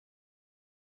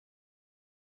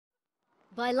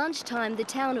By lunchtime, the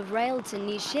town of Railton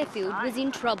near Sheffield was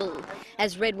in trouble.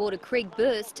 As Redwater Creek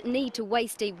burst, knee to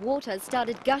waist-deep water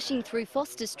started gushing through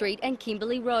Foster Street and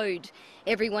Kimberley Road.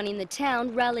 Everyone in the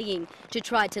town rallying to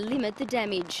try to limit the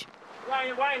damage.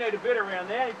 Wayne need a bit around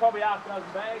there, he's probably half a dozen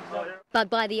bags. But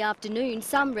by the afternoon,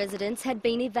 some residents had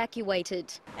been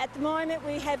evacuated. At the moment,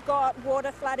 we have got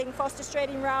water flooding Foster Street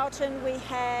in Railton. We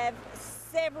have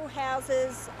several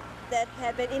houses that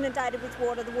have been inundated with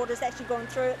water. The water's actually gone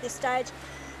through at this stage.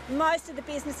 Most of the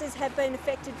businesses have been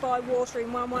affected by water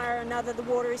in one way or another. The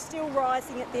water is still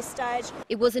rising at this stage.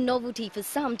 It was a novelty for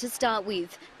some to start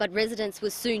with, but residents were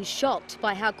soon shocked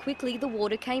by how quickly the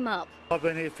water came up. I've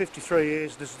been here 53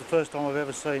 years. This is the first time I've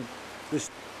ever seen this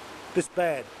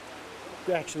bad,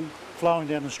 actually flowing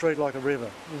down the street like a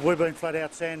river. We've been flat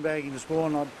out sandbagging this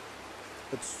morning.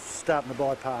 It's starting to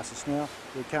bypass us now.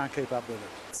 We can't keep up with it.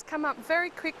 It's come up very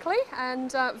quickly and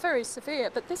very severe,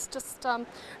 but this just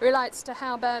relates to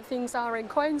how bad things are in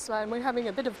Queensland. We're having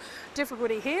a bit of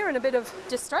difficulty here and a bit of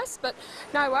distress, but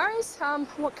no worries.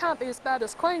 What can't be as bad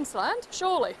as Queensland,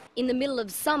 surely. In the middle of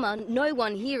summer, no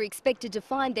one here expected to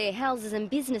find their houses and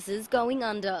businesses going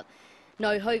under.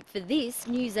 No hope for this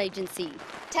news agency.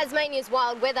 Tasmania's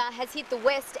wild weather has hit the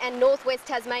west and northwest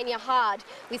Tasmania hard,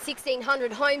 with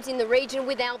 1,600 homes in the region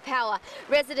without power.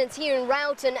 Residents here in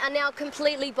Railton are now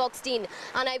completely boxed in,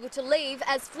 unable to leave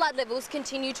as flood levels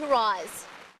continue to rise.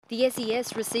 The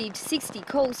SES received 60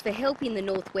 calls for help in the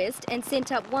northwest and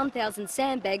sent up 1,000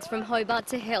 sandbags from Hobart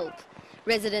to help.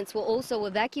 Residents were also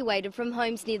evacuated from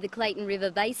homes near the Clayton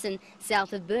River Basin,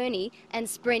 south of Burnie, and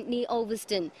Sprent near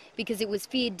Ulverston, because it was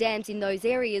feared dams in those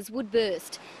areas would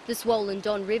burst. The swollen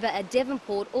Don River at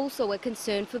Devonport also a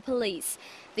concern for police.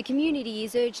 The community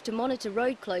is urged to monitor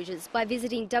road closures by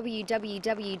visiting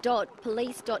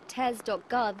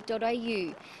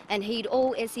www.police.tas.gov.au and heed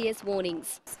all SES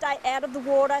warnings. Stay out of the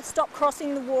water, stop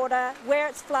crossing the water. Where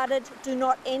it's flooded, do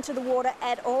not enter the water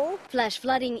at all. Flash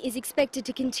flooding is expected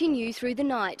to continue through the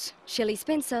night. Shelley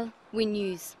Spencer, Win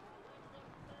News.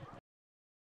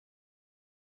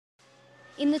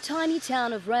 In the tiny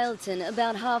town of Railton,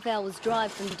 about half hour's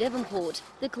drive from Devonport,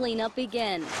 the clean-up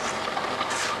began.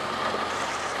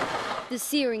 The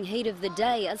searing heat of the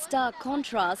day, a stark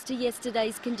contrast to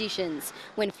yesterday's conditions,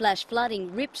 when flash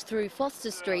flooding ripped through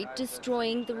Foster Street,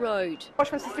 destroying the road. I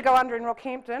watched my sister go under in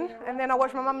Rockhampton, and then I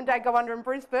watched my mum and dad go under in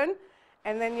Brisbane,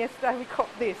 and then yesterday we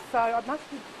copped this, so I must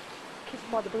be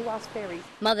kissed by the blue-ass fairies.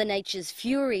 Mother Nature's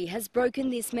fury has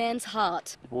broken this man's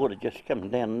heart. The water just come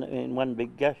down in one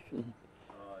big gush and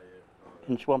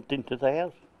swamped into the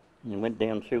house. And went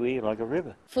down through here like a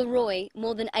river. For Roy,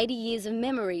 more than 80 years of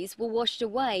memories were washed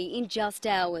away in just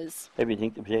hours. Everything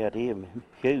that was out here,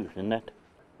 shoes and that,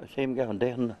 I see him going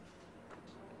down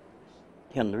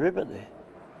the river there.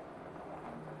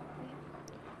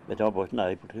 But I wasn't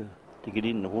able to get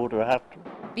in the water after.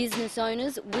 Business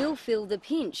owners will feel the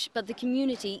pinch, but the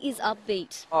community is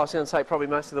upbeat. Oh, it's going to take probably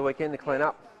most of the weekend to clean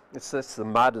up. It's the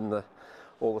mud and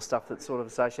all the stuff that's sort of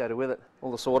associated with it,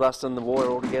 all the sawdust and the water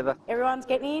all together. Everyone's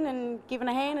getting in and giving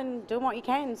a hand and doing what you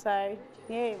can, so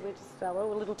yeah, we're just we're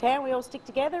a little town, we all stick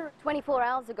together. 24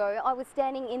 hours ago, I was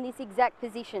standing in this exact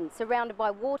position, surrounded by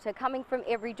water coming from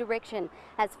every direction,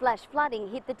 as flash flooding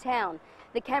hit the town.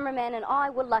 The cameraman and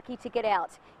I were lucky to get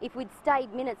out. If we'd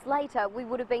stayed minutes later, we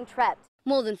would have been trapped.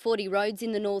 More than 40 roads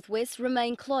in the northwest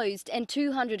remain closed and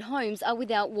 200 homes are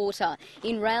without water.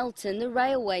 In Railton, the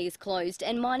railway is closed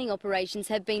and mining operations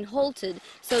have been halted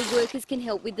so workers can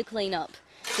help with the clean-up.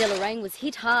 Deloraine was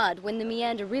hit hard when the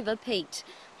Meander River peaked.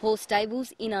 Horse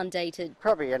stables inundated.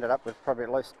 Probably ended up with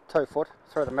at least 2 foot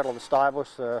through the middle of the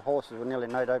stables. The horses were nearly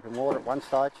knee-deep in water at one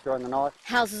stage during the night.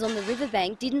 Houses on the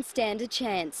riverbank didn't stand a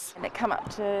chance. And it come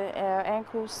up to our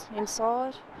ankles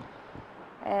inside.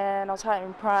 And I was hoping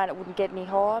and praying it wouldn't get any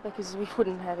higher because we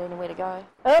wouldn't have anywhere to go.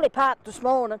 Early part this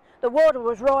morning, the water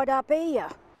was right up here.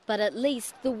 But at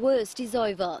least the worst is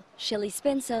over. Shelley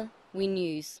Spencer, Win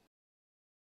News.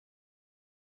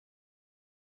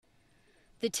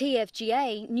 The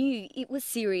TFGA knew it was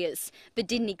serious, but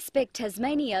didn't expect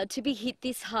Tasmania to be hit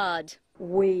this hard.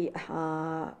 We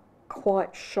are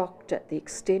quite shocked at the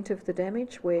extent of the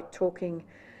damage. We're talking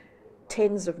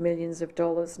tens of millions of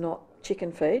dollars, not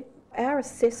chicken feed. Our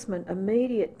assessment,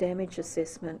 immediate damage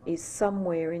assessment, is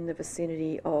somewhere in the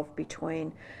vicinity of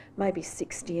between maybe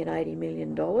 $60 and $80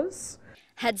 million.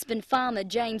 Hadspen farmer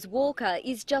James Walker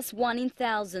is just one in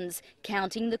thousands,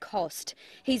 counting the cost.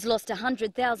 He's lost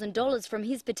 $100,000 from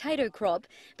his potato crop,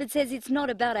 but says it's not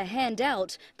about a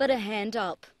handout, but a hand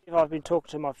up. I've been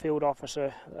talking to my field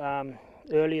officer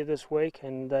earlier this week,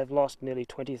 and they've lost nearly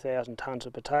 20,000 tonnes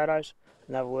of potatoes.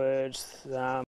 In other words,